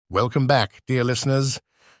Welcome back, dear listeners,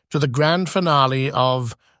 to the grand finale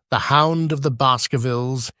of The Hound of the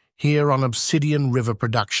Baskervilles here on Obsidian River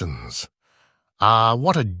Productions.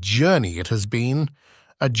 What a journey it has been,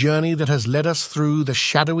 a journey that has led us through the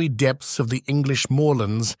shadowy depths of the English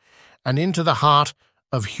moorlands and into the heart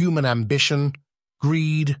of human ambition,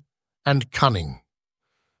 greed, and cunning.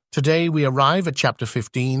 Today we arrive at Chapter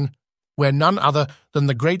 15, where none other than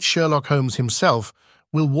the great Sherlock Holmes himself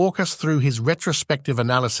will walk us through his retrospective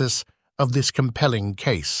analysis of this compelling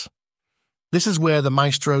case. This is where the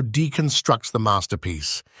maestro deconstructs the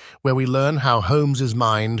masterpiece, where we learn how Holmes's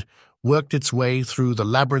mind worked its way through the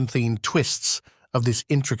labyrinthine twists of this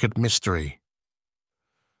intricate mystery.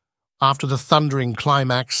 After the thundering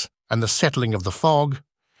climax and the settling of the fog,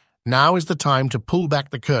 now is the time to pull back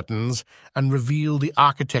the curtains and reveal the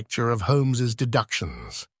architecture of Holmes's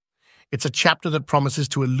deductions. It's a chapter that promises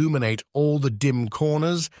to illuminate all the dim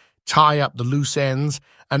corners, tie up the loose ends,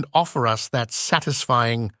 and offer us that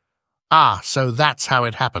satisfying, so that's how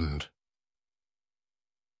it happened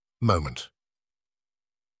moment.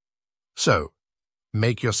 So,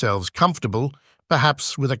 make yourselves comfortable,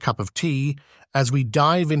 perhaps with a cup of tea, as we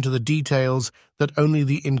dive into the details that only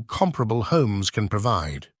the incomparable Holmes can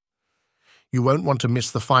provide. You won't want to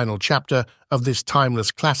miss the final chapter of this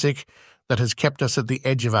timeless classic that has kept us at the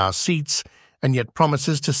edge of our seats and yet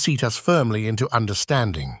promises to seat us firmly into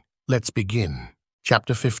understanding. Let's begin.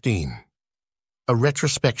 Chapter 15. A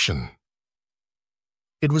Retrospection.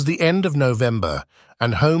 It was the end of November,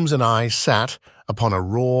 and Holmes and I sat, upon a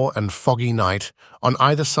raw and foggy night, on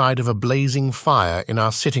either side of a blazing fire in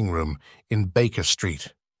our sitting room in Baker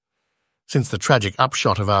Street. Since the tragic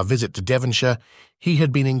upshot of our visit to Devonshire, he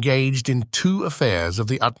had been engaged in two affairs of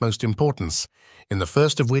the utmost importance, in the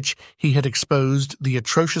first of which he had exposed the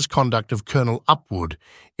atrocious conduct of Colonel Upwood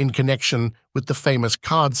in connection with the famous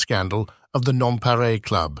card scandal of the Nonpareil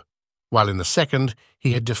Club, while in the second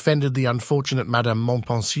he had defended the unfortunate Madame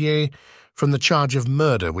Montpensier from the charge of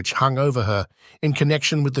murder which hung over her in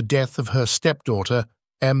connection with the death of her stepdaughter,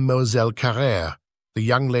 Mademoiselle Carrère, the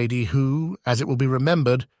young lady who, as it will be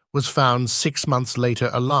remembered, was found 6 months later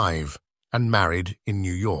alive and married in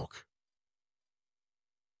New York.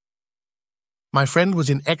 My friend was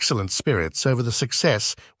in excellent spirits over the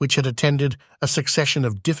success which had attended a succession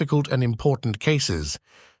of difficult and important cases,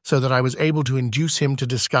 so that I was able to induce him to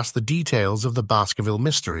discuss the details of the Baskerville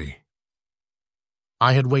mystery.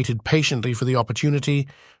 I had waited patiently for the opportunity,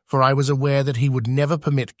 for I was aware that he would never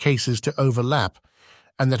permit cases to overlap,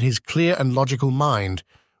 and that his clear and logical mind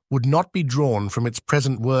would not be drawn from its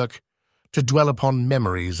present work to dwell upon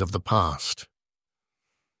memories of the past.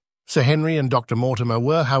 Sir Henry and Dr. Mortimer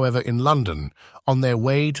were, however, in London, on their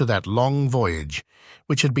way to that long voyage,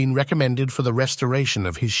 which had been recommended for the restoration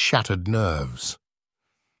of his shattered nerves.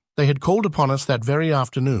 They had called upon us that very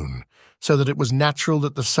afternoon, so that it was natural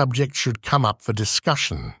that the subject should come up for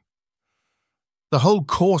discussion. The whole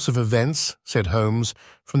course of events, said Holmes,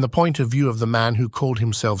 from the point of view of the man who called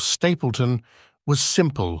himself Stapleton, was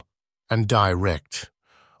simple and direct,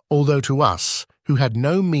 although to us, who had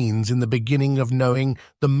no means in the beginning of knowing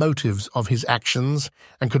the motives of his actions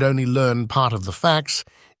and could only learn part of the facts,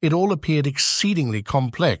 it all appeared exceedingly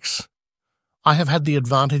complex. I have had the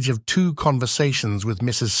advantage of 2 conversations with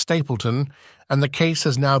Mrs. Stapleton, and the case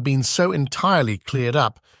has now been so entirely cleared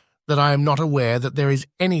up that I am not aware that there is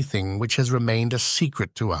anything which has remained a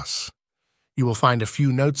secret to us. You will find a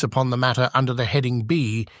few notes upon the matter under the heading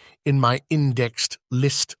B in my indexed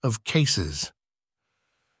list of cases.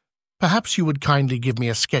 Perhaps you would kindly give me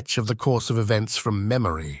a sketch of the course of events from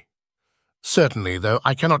memory. Certainly, though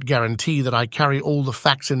I cannot guarantee that I carry all the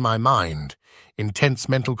facts in my mind. Intense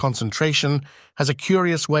mental concentration has a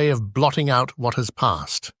curious way of blotting out what has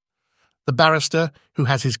passed. The barrister, who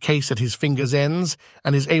has his case at his fingers' ends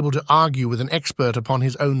and is able to argue with an expert upon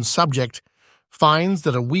his own subject, finds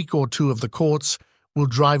that a week or 2 of the courts will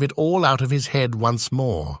drive it all out of his head once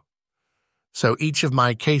more. So each of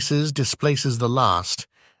my cases displaces the last,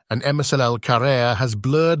 and Mademoiselle Carrère has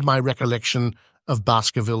blurred my recollection of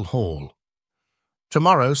Baskerville Hall.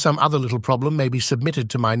 Tomorrow some other little problem may be submitted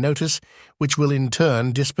to my notice, which will in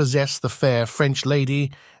turn dispossess the fair French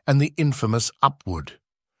lady and the infamous Upwood.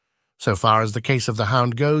 So far as the case of the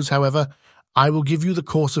Hound goes, however, I will give you the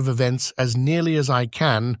course of events as nearly as I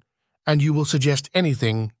can, and you will suggest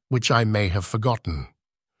anything which I may have forgotten.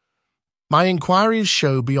 My inquiries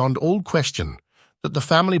show beyond all question that the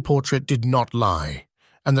family portrait did not lie,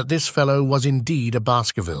 and that this fellow was indeed a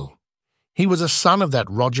Baskerville. He was a son of that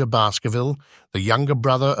Roger Baskerville, the younger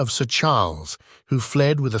brother of Sir Charles, who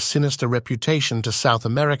fled with a sinister reputation to South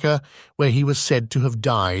America, where he was said to have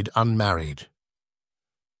died unmarried.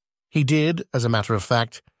 He did, as a matter of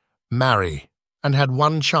fact, marry, and had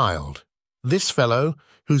one child. This fellow,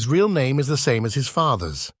 whose real name is the same as his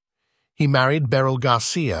father's. He married Beryl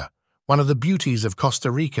Garcia, one of the beauties of Costa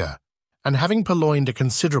Rica, and having purloined a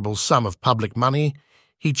considerable sum of public money,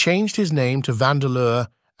 he changed his name to Vandeleur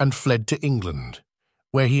and fled to England,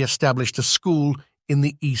 where he established a school in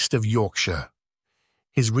the east of Yorkshire.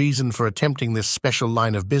 His reason for attempting this special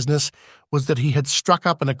line of business was that he had struck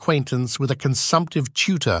up an acquaintance with a consumptive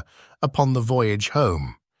tutor upon the voyage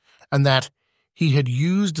home, and that he had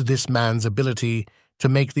used this man's ability to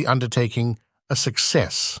make the undertaking a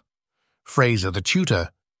success. Fraser, the tutor,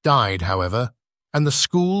 died, however, and the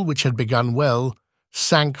school, which had begun well,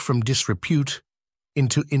 sank from disrepute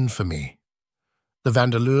into infamy. The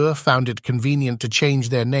Vandeleur found it convenient to change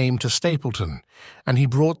their name to Stapleton, and he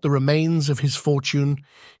brought the remains of his fortune,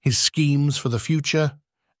 his schemes for the future,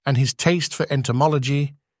 and his taste for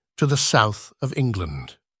entomology to the south of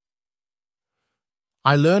England.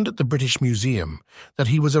 I learned at the British Museum that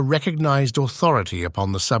he was a recognized authority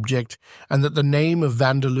upon the subject, and that the name of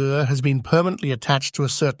Vandeleur has been permanently attached to a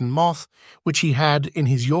certain moth which he had, in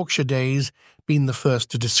his Yorkshire days, been the first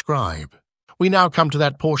to describe. We now come to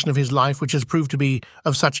that portion of his life which has proved to be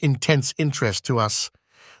of such intense interest to us.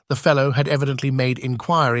 The fellow had evidently made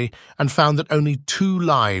inquiry and found that only 2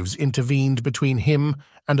 lives intervened between him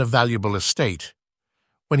and a valuable estate.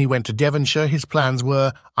 When he went to Devonshire, his plans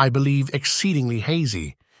were, I believe, exceedingly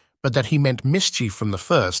hazy, but that he meant mischief from the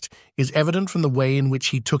first is evident from the way in which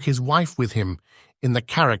he took his wife with him in the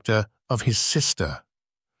character of his sister.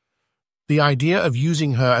 The idea of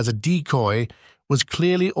using her as a decoy was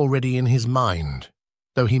clearly already in his mind,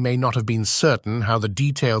 though he may not have been certain how the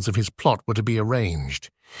details of his plot were to be arranged.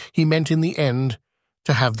 He meant in the end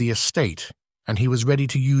to have the estate, and he was ready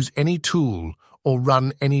to use any tool or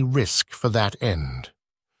run any risk for that end.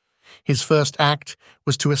 His first act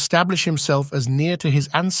was to establish himself as near to his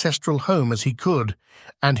ancestral home as he could,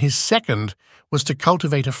 and his second was to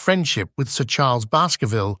cultivate a friendship with Sir Charles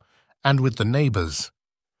Baskervilles and with the neighbours.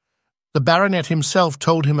 The baronet himself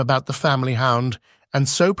told him about the family hound, and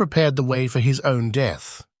so prepared the way for his own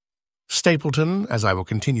death. Stapleton, as I will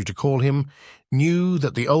continue to call him, knew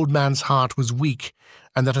that the old man's heart was weak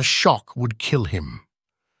and that a shock would kill him.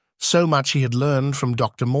 So much he had learned from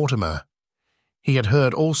Dr. Mortimer. He had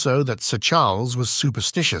heard also that Sir Charles was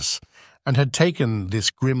superstitious, and had taken this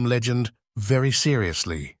grim legend very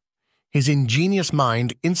seriously. His ingenious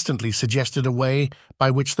mind instantly suggested a way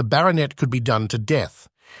by which the baronet could be done to death,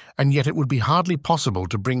 and yet it would be hardly possible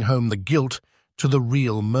to bring home the guilt to the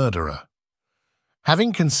real murderer.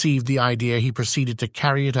 Having conceived the idea, he proceeded to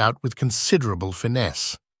carry it out with considerable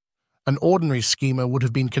finesse. An ordinary schemer would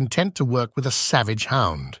have been content to work with a savage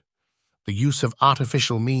hound. The use of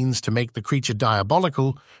artificial means to make the creature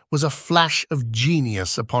diabolical was a flash of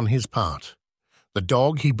genius upon his part. The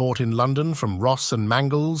dog he bought in London from Ross and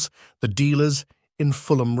Mangles, the dealers in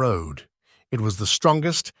Fulham Road. It was the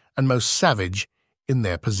strongest and most savage in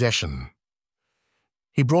their possession.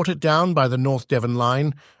 He brought it down by the North Devon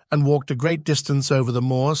line and walked a great distance over the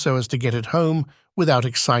moor so as to get it home without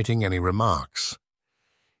exciting any remarks.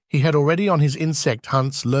 He had already on his insect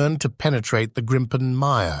hunts learned to penetrate the Grimpen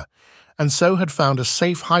mire, and so had found a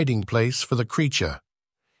safe hiding place for the creature.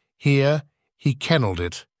 Here he kennelled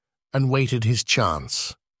it and waited his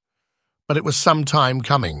chance. But it was some time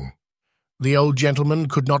coming. The old gentleman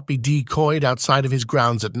could not be decoyed outside of his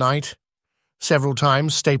grounds at night. Several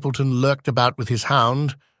times Stapleton lurked about with his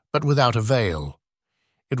hound, but without avail.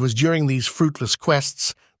 It was during these fruitless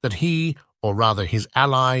quests that he, or rather his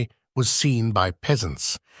ally, was seen by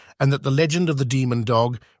peasants, and that the legend of the demon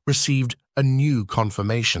dog received a new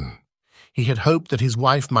confirmation. He had hoped that his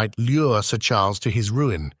wife might lure Sir Charles to his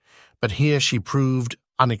ruin, but here she proved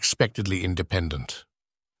unexpectedly independent.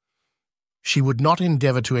 She would not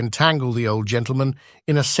endeavour to entangle the old gentleman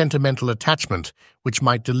in a sentimental attachment which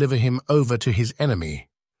might deliver him over to his enemy.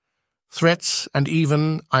 Threats and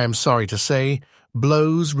even, I am sorry to say,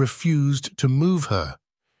 blows refused to move her.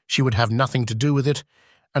 She would have nothing to do with it,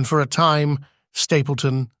 and for a time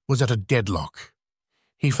Stapleton was at a deadlock.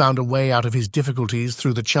 He found a way out of his difficulties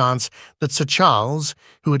through the chance that Sir Charles,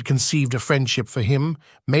 who had conceived a friendship for him,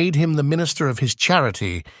 made him the minister of his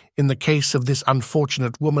charity in the case of this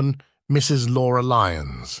unfortunate woman, Mrs. Laura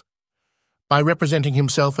Lyons. By representing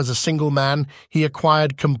himself as a single man, he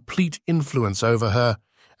acquired complete influence over her,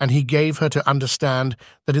 and he gave her to understand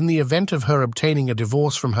that in the event of her obtaining a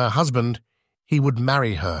divorce from her husband, he would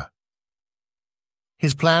marry her.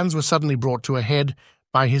 His plans were suddenly brought to a head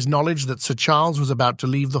by his knowledge that Sir Charles was about to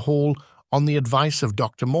leave the hall on the advice of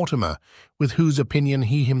Dr. Mortimer, with whose opinion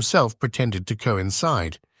he himself pretended to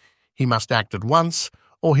coincide. He must act at once,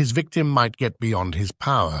 or his victim might get beyond his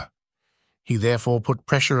power. He therefore put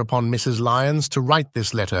pressure upon Mrs. Lyons to write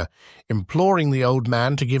this letter, imploring the old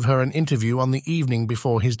man to give her an interview on the evening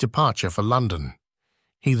before his departure for London.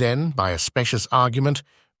 He then, by a specious argument,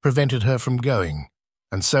 prevented her from going,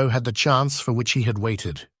 and so had the chance for which he had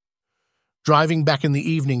waited. Driving back in the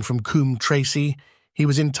evening from Coombe Tracey, he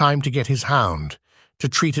was in time to get his hound, to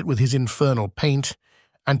treat it with his infernal paint,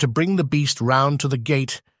 and to bring the beast round to the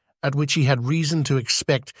gate, at which he had reason to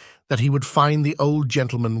expect that he would find the old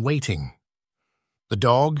gentleman waiting. The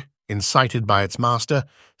dog, incited by its master,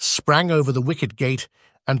 sprang over the wicket gate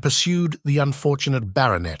and pursued the unfortunate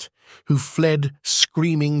baronet, who fled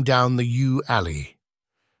screaming down the yew alley.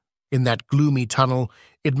 In that gloomy tunnel,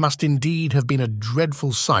 it must indeed have been a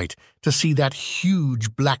dreadful sight to see that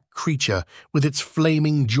huge black creature with its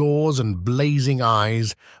flaming jaws and blazing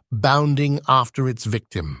eyes bounding after its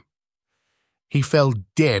victim. He fell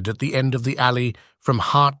dead at the end of the alley from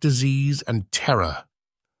heart disease and terror.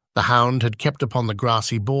 The hound had kept upon the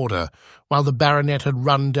grassy border, while the baronet had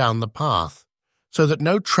run down the path, so that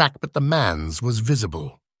no track but the man's was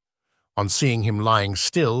visible. On seeing him lying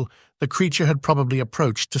still, the creature had probably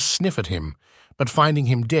approached to sniff at him, but finding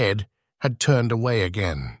him dead, had turned away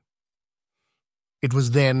again. It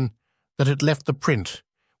was then that it left the print,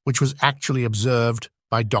 which was actually observed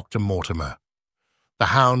by Dr. Mortimer. The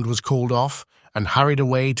hound was called off and hurried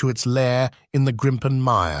away to its lair in the Grimpen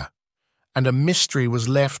mire, and a mystery was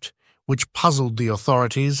left which puzzled the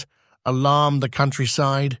authorities, alarmed the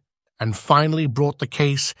countryside, and finally brought the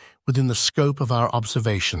case within the scope of our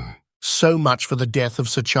observation. So much for the death of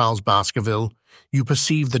Sir Charles Baskerville. You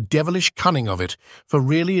perceive the devilish cunning of it, for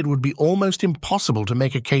really it would be almost impossible to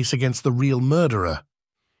make a case against the real murderer.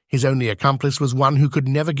 His only accomplice was one who could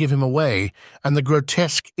never give him away, and the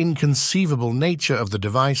grotesque, inconceivable nature of the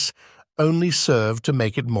device only served to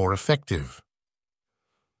make it more effective.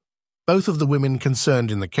 Both of the women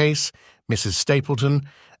concerned in the case, Mrs. Stapleton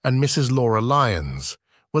and Mrs. Laura Lyons,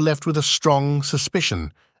 were left with a strong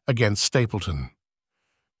suspicion against Stapleton.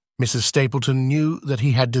 Mrs. Stapleton knew that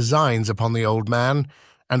he had designs upon the old man,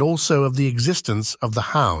 and also of the existence of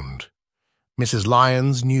the hound. Mrs.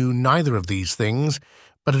 Lyons knew neither of these things,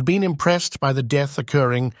 but had been impressed by the death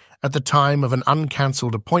occurring at the time of an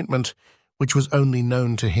uncancelled appointment which was only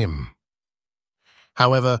known to him.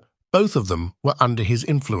 However, both of them were under his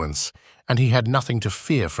influence, and he had nothing to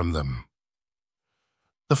fear from them.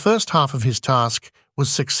 The first half of his task was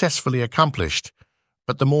successfully accomplished,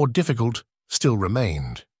 but the more difficult still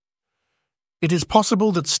remained. It is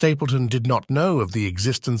possible that Stapleton did not know of the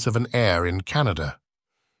existence of an heir in Canada.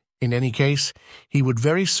 In any case, he would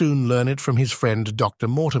very soon learn it from his friend Dr.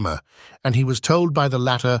 Mortimer, and he was told by the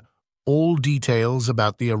latter all details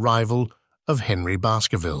about the arrival of Henry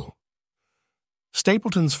Baskerville.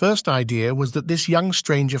 Stapleton's first idea was that this young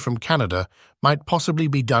stranger from Canada might possibly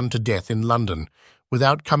be done to death in London,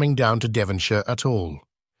 without coming down to Devonshire at all.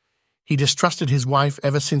 He distrusted his wife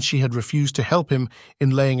ever since she had refused to help him in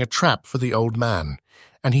laying a trap for the old man,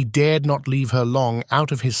 and he dared not leave her long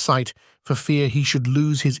out of his sight for fear he should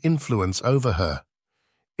lose his influence over her.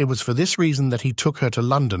 It was for this reason that he took her to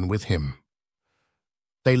London with him.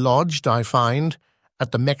 They lodged, I find,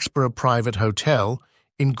 at the Mexborough Private Hotel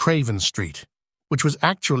in Craven Street, which was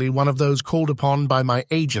actually one of those called upon by my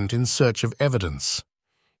agent in search of evidence.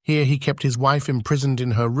 Here he kept his wife imprisoned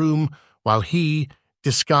in her room, while he,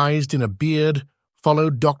 disguised in a beard,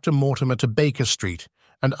 followed Dr. Mortimer to Baker Street,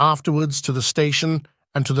 and afterwards to the station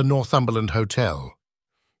and to the Northumberland Hotel.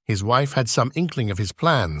 His wife had some inkling of his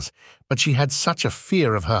plans, but she had such a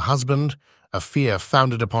fear of her husband, a fear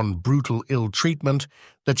founded upon brutal ill-treatment,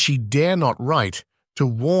 that she dare not write to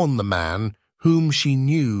warn the man whom she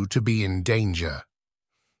knew to be in danger.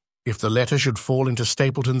 If the letter should fall into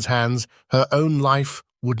Stapleton's hands, her own life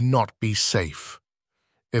would not be safe.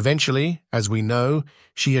 Eventually, as we know,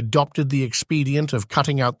 she adopted the expedient of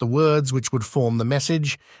cutting out the words which would form the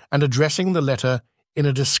message and addressing the letter in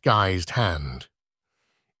a disguised hand.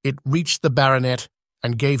 It reached the baronet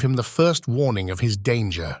and gave him the first warning of his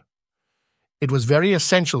danger. It was very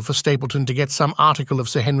essential for Stapleton to get some article of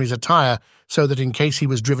Sir Henry's attire so that in case he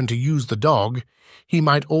was driven to use the dog, he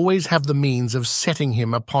might always have the means of setting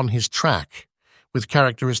him upon his track. With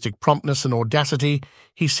characteristic promptness and audacity,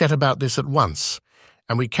 he set about this at once,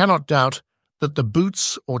 and we cannot doubt that the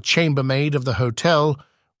boots or chambermaid of the hotel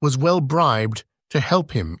was well bribed to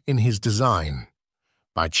help him in his design.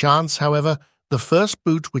 By chance, however, the first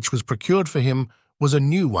boot which was procured for him was a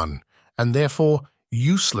new one, and therefore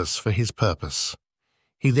useless for his purpose.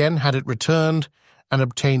 He then had it returned and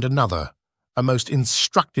obtained another, a most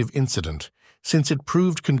instructive incident, since it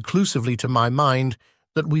proved conclusively to my mind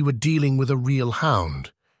that we were dealing with a real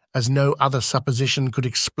hound, as no other supposition could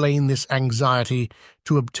explain this anxiety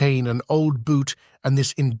to obtain an old boot and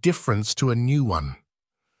this indifference to a new one.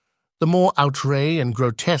 The more outre and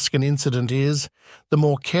grotesque an incident is, the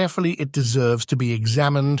more carefully it deserves to be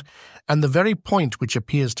examined, and the very point which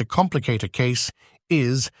appears to complicate a case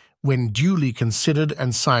is, when duly considered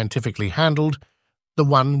and scientifically handled, the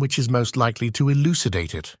one which is most likely to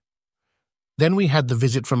elucidate it. Then we had the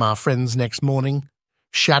visit from our friends next morning,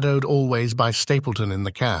 shadowed always by Stapleton in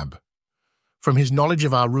the cab. From his knowledge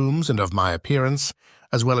of our rooms and of my appearance,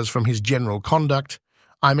 as well as from his general conduct,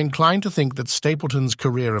 I am inclined to think that Stapleton's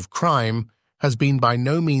career of crime has been by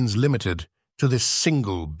no means limited to this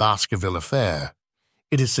single Baskerville affair.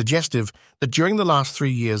 It is suggestive that during the last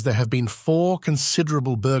 3 years there have been 4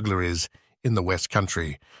 considerable burglaries in the West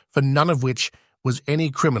Country, for none of which was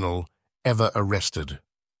any criminal ever arrested.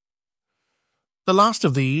 The last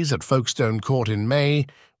of these, at Folkestone Court in May,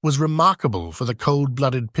 was remarkable for the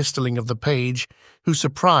cold-blooded pistoling of the page who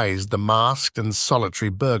surprised the masked and solitary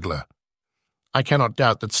burglar. I cannot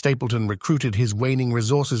doubt that Stapleton recruited his waning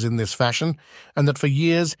resources in this fashion, and that for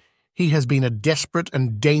years he has been a desperate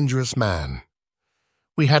and dangerous man.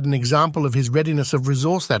 We had an example of his readiness of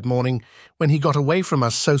resource that morning when he got away from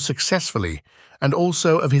us so successfully, and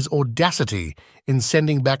also of his audacity in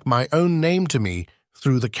sending back my own name to me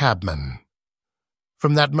through the cabman.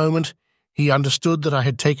 From that moment, he understood that I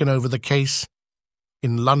had taken over the case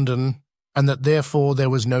in London, and that therefore there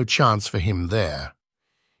was no chance for him there.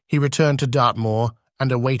 He returned to Dartmoor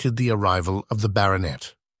and awaited the arrival of the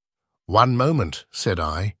baronet. "One moment," said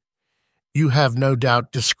I. "You have no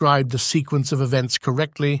doubt described the sequence of events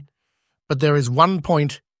correctly, but there is one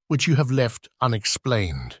point which you have left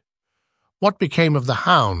unexplained. What became of the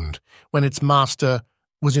Hound when its master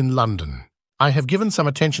was in London? I have given some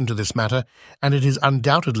attention to this matter, and it is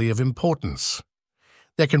undoubtedly of importance.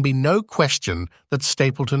 There can be no question that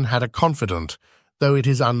Stapleton had a confidant, though it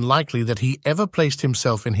is unlikely that he ever placed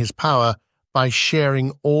himself in his power by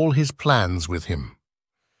sharing all his plans with him.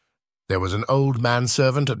 There was an old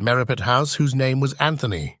manservant at Merripit House whose name was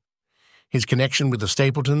Anthony. His connection with the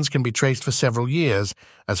Stapletons can be traced for several years,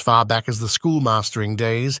 as far back as the schoolmastering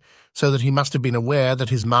days, so that he must have been aware that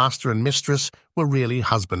his master and mistress were really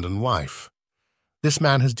husband and wife. This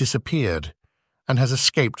man has disappeared and has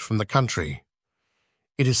escaped from the country.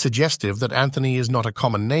 It is suggestive that Anthony is not a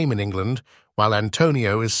common name in England, while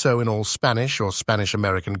Antonio is so in all Spanish or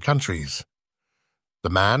Spanish-American countries.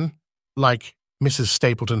 The man, like Mrs.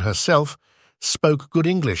 Stapleton herself, spoke good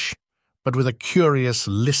English, but with a curious,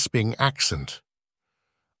 lisping accent.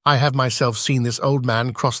 I have myself seen this old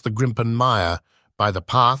man cross the Grimpen Mire by the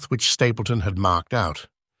path which Stapleton had marked out.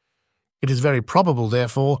 It is very probable,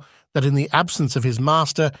 therefore, that in the absence of his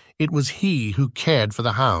master it was he who cared for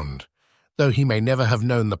the Hound, though he may never have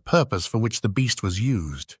known the purpose for which the beast was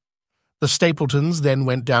used. The Stapletons then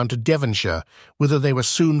went down to Devonshire, whither they were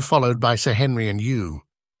soon followed by Sir Henry and you.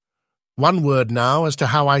 One word now as to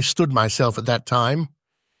how I stood myself at that time.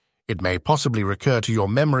 It may possibly recur to your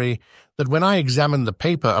memory that when I examined the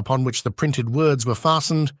paper upon which the printed words were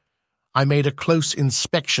fastened, I made a close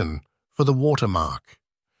inspection for the watermark.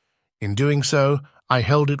 In doing so, I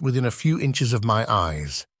held it within a few inches of my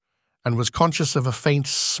eyes, and was conscious of a faint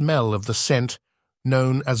smell of the scent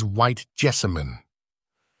known as white jessamine.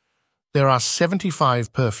 There are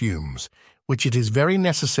 75 perfumes, which it is very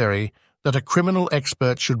necessary that a criminal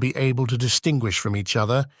expert should be able to distinguish from each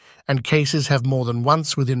other, and cases have more than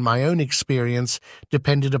once within my own experience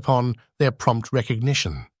depended upon their prompt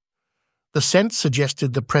recognition. The scent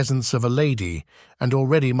suggested the presence of a lady, and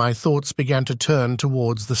already my thoughts began to turn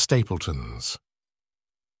towards the Stapletons.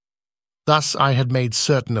 Thus I had made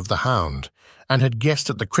certain of the Hound, and had guessed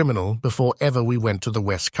at the criminal before ever we went to the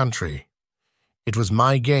West Country. It was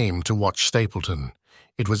my game to watch Stapleton.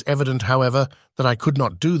 It was evident, however, that I could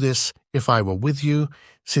not do this if I were with you,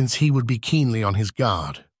 since he would be keenly on his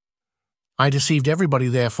guard. I deceived everybody,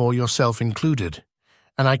 therefore, yourself included,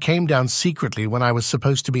 and I came down secretly when I was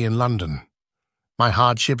supposed to be in London. My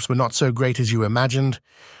hardships were not so great as you imagined,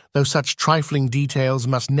 though such trifling details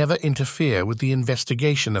must never interfere with the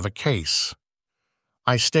investigation of a case.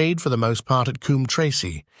 I stayed for the most part at Coombe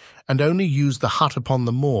Tracy, and only used the hut upon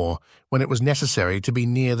the moor when it was necessary to be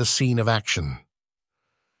near the scene of action.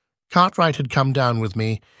 Cartwright had come down with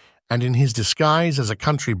me, and in his disguise as a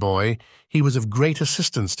country boy he was of great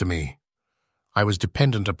assistance to me. I was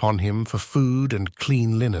dependent upon him for food and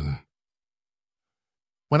clean linen.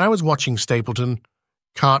 When I was watching Stapleton,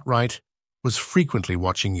 Cartwright was frequently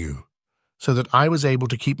watching you, so that I was able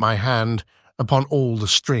to keep my hand upon all the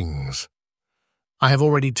strings. I have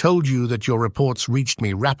already told you that your reports reached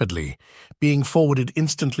me rapidly, being forwarded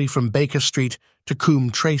instantly from Baker Street to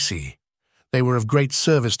Coombe Tracy. They were of great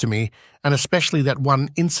service to me, and especially that one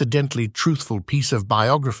incidentally truthful piece of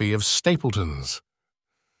biography of Stapleton's.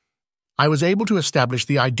 I was able to establish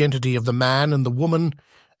the identity of the man and the woman,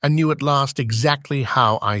 and knew at last exactly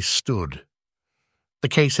how I stood. The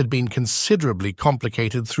case had been considerably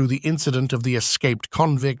complicated through the incident of the escaped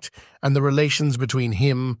convict and the relations between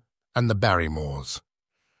him and the Barrymores.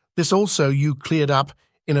 This also you cleared up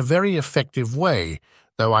in a very effective way,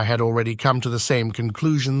 though I had already come to the same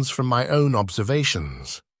conclusions from my own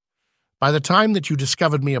observations. By the time that you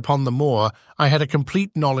discovered me upon the moor, I had a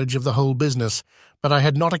complete knowledge of the whole business, but I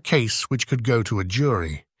had not a case which could go to a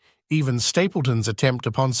jury. Even Stapleton's attempt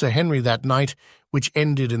upon Sir Henry that night, which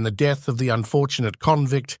ended in the death of the unfortunate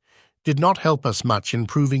convict, did not help us much in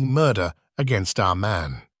proving murder against our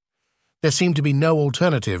man. There seemed to be no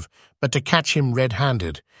alternative but to catch him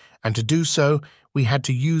red-handed, and to do so we had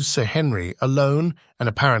to use Sir Henry, alone and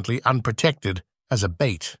apparently unprotected, as a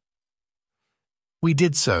bait. We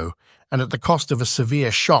did so, and at the cost of a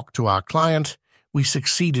severe shock to our client, we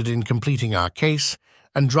succeeded in completing our case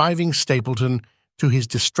and driving Stapleton to his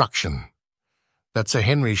destruction. That Sir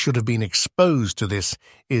Henry should have been exposed to this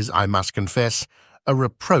is, I must confess, a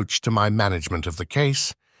reproach to my management of the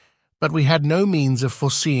case, but we had no means of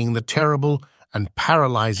foreseeing the terrible and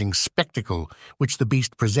paralyzing spectacle which the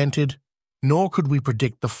beast presented, nor could we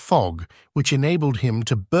predict the fog which enabled him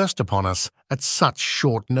to burst upon us at such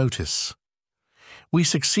short notice. We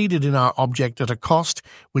succeeded in our object at a cost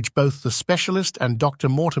which both the specialist and Dr.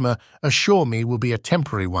 Mortimer assure me will be a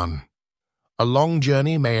temporary one. A long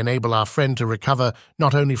journey may enable our friend to recover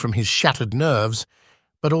not only from his shattered nerves,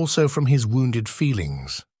 but also from his wounded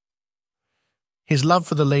feelings. His love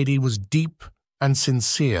for the lady was deep and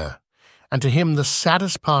sincere, and to him the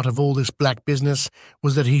saddest part of all this black business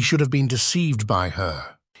was that he should have been deceived by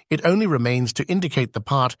her. It only remains to indicate the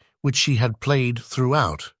part which she had played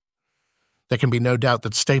throughout. There can be no doubt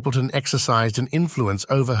that Stapleton exercised an influence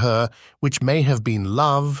over her which may have been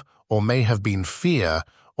love, or may have been fear,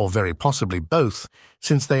 or very possibly both,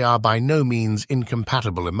 since they are by no means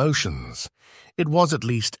incompatible emotions. It was at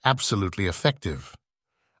least absolutely effective.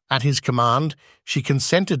 At his command, she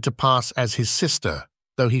consented to pass as his sister,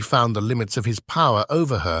 though he found the limits of his power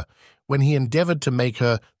over her when he endeavored to make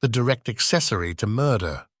her the direct accessory to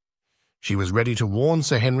murder. She was ready to warn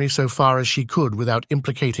Sir Henry so far as she could without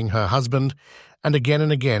implicating her husband, and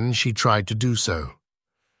again she tried to do so.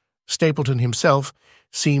 Stapleton himself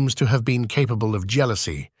seems to have been capable of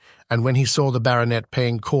jealousy, and when he saw the baronet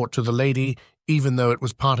paying court to the lady, even though it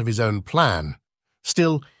was part of his own plan,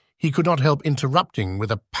 still he could not help interrupting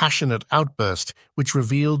with a passionate outburst which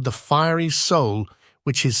revealed the fiery soul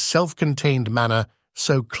which his self-contained manner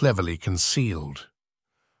so cleverly concealed.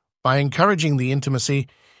 By encouraging the intimacy,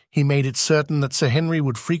 he made it certain that Sir Henry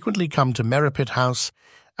would frequently come to Merripit House,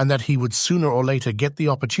 and that he would sooner or later get the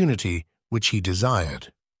opportunity which he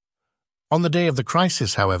desired. On the day of the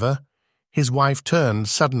crisis, however, his wife turned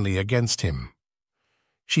suddenly against him.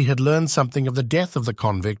 She had learned something of the death of the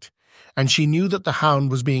convict, and she knew that the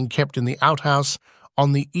Hound was being kept in the outhouse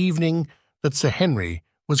on the evening that Sir Henry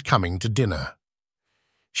was coming to dinner.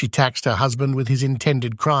 She taxed her husband with his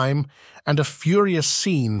intended crime, and a furious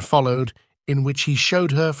scene followed in which he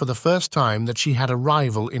showed her for the first time that she had a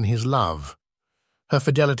rival in his love. Her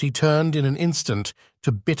fidelity turned in an instant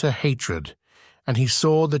to bitter hatred, and he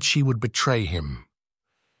saw that she would betray him.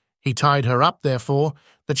 He tied her up, therefore,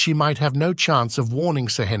 that she might have no chance of warning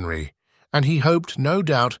Sir Henry, and he hoped, no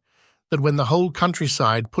doubt, that when the whole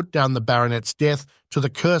countryside put down the baronet's death to the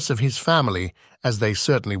curse of his family, as they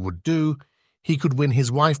certainly would do, he could win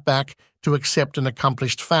his wife back to accept an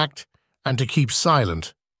accomplished fact and to keep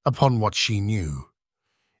silent upon what she knew.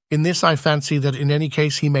 In this I fancy that in any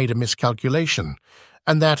case he made a miscalculation,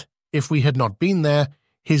 and that, if we had not been there,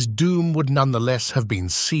 his doom would none the less have been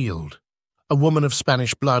sealed. A woman of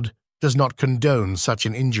Spanish blood does not condone such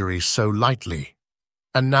an injury so lightly.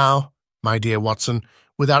 And now, my dear Watson,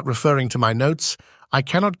 without referring to my notes, I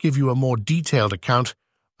cannot give you a more detailed account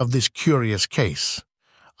of this curious case.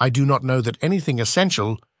 I do not know that anything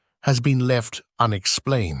essential has been left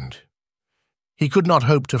unexplained. He could not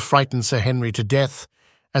hope to frighten Sir Henry to death,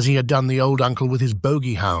 as he had done the old uncle with his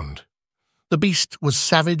bogey hound. The beast was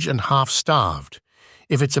savage and half-starved.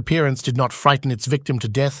 If its appearance did not frighten its victim to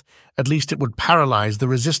death, at least it would paralyze the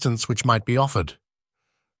resistance which might be offered.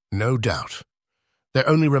 No doubt. There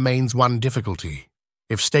only remains one difficulty.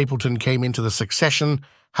 If Stapleton came into the succession,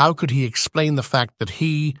 how could he explain the fact that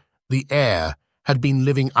he, the heir, had been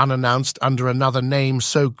living unannounced under another name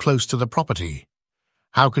so close to the property?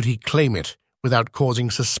 How could he claim it without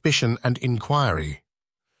causing suspicion and inquiry.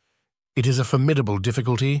 It is a formidable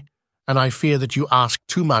difficulty, and I fear that you ask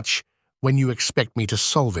too much when you expect me to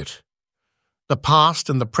solve it. The past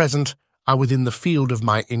and the present are within the field of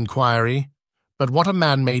my inquiry, but what a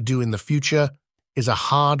man may do in the future is a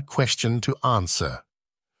hard question to answer.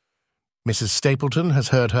 Mrs. Stapleton has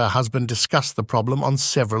heard her husband discuss the problem on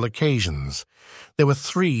several occasions. There were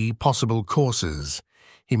 3 possible courses.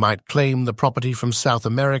 He might claim the property from South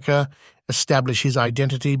America, establish his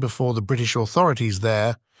identity before the British authorities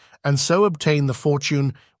there, and so obtain the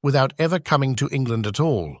fortune without ever coming to England at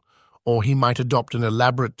all, or he might adopt an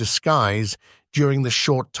elaborate disguise during the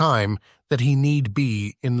short time that he need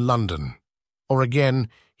be in London. Or again,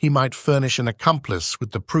 he might furnish an accomplice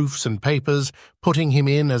with the proofs and papers, putting him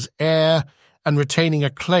in as heir and retaining a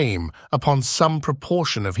claim upon some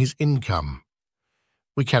proportion of his income.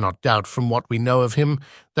 We cannot doubt from what we know of him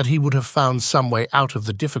that he would have found some way out of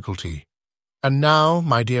the difficulty. And now,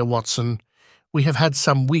 my dear Watson, we have had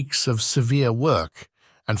some weeks of severe work,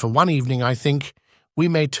 and for one evening, I think, we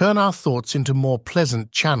may turn our thoughts into more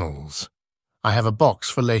pleasant channels. I have a box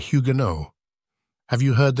for Les Huguenots. Have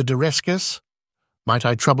you heard the Durescas? Might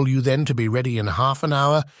I trouble you then to be ready in half an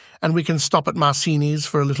hour, and we can stop at Marcini's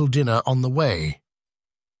for a little dinner on the way?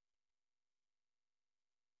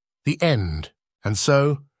 The end. And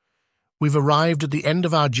so, we've arrived at the end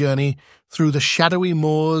of our journey through the shadowy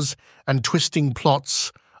moors and twisting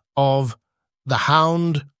plots of The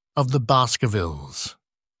Hound of the Baskervilles.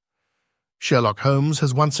 Sherlock Holmes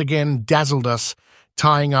has once again dazzled us,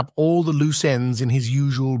 tying up all the loose ends in his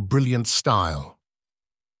usual brilliant style.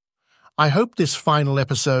 I hope this final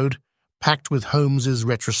episode, packed with Holmes's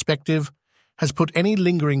retrospective, has put any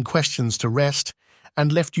lingering questions to rest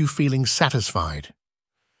and left you feeling satisfied.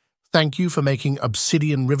 Thank you for making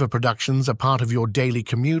Obsidian River Productions a part of your daily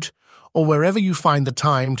commute or wherever you find the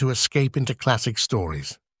time to escape into classic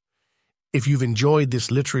stories. If you've enjoyed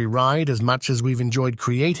this literary ride as much as we've enjoyed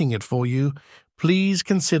creating it for you, please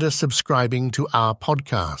consider subscribing to our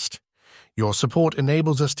podcast. Your support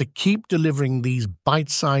enables us to keep delivering these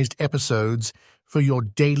bite-sized episodes for your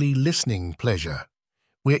daily listening pleasure.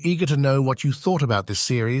 We're eager to know what you thought about this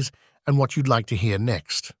series and what you'd like to hear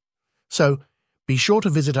next. So, be sure to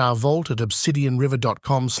visit our vault at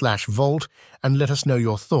obsidianriver.com/vault and let us know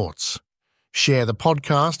your thoughts. Share the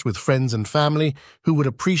podcast with friends and family who would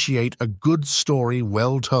appreciate a good story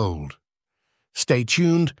well told. Stay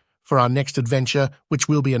tuned for our next adventure, which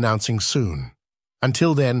we'll be announcing soon.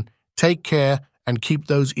 Until then, take care and keep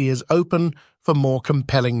those ears open for more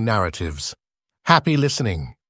compelling narratives. Happy listening!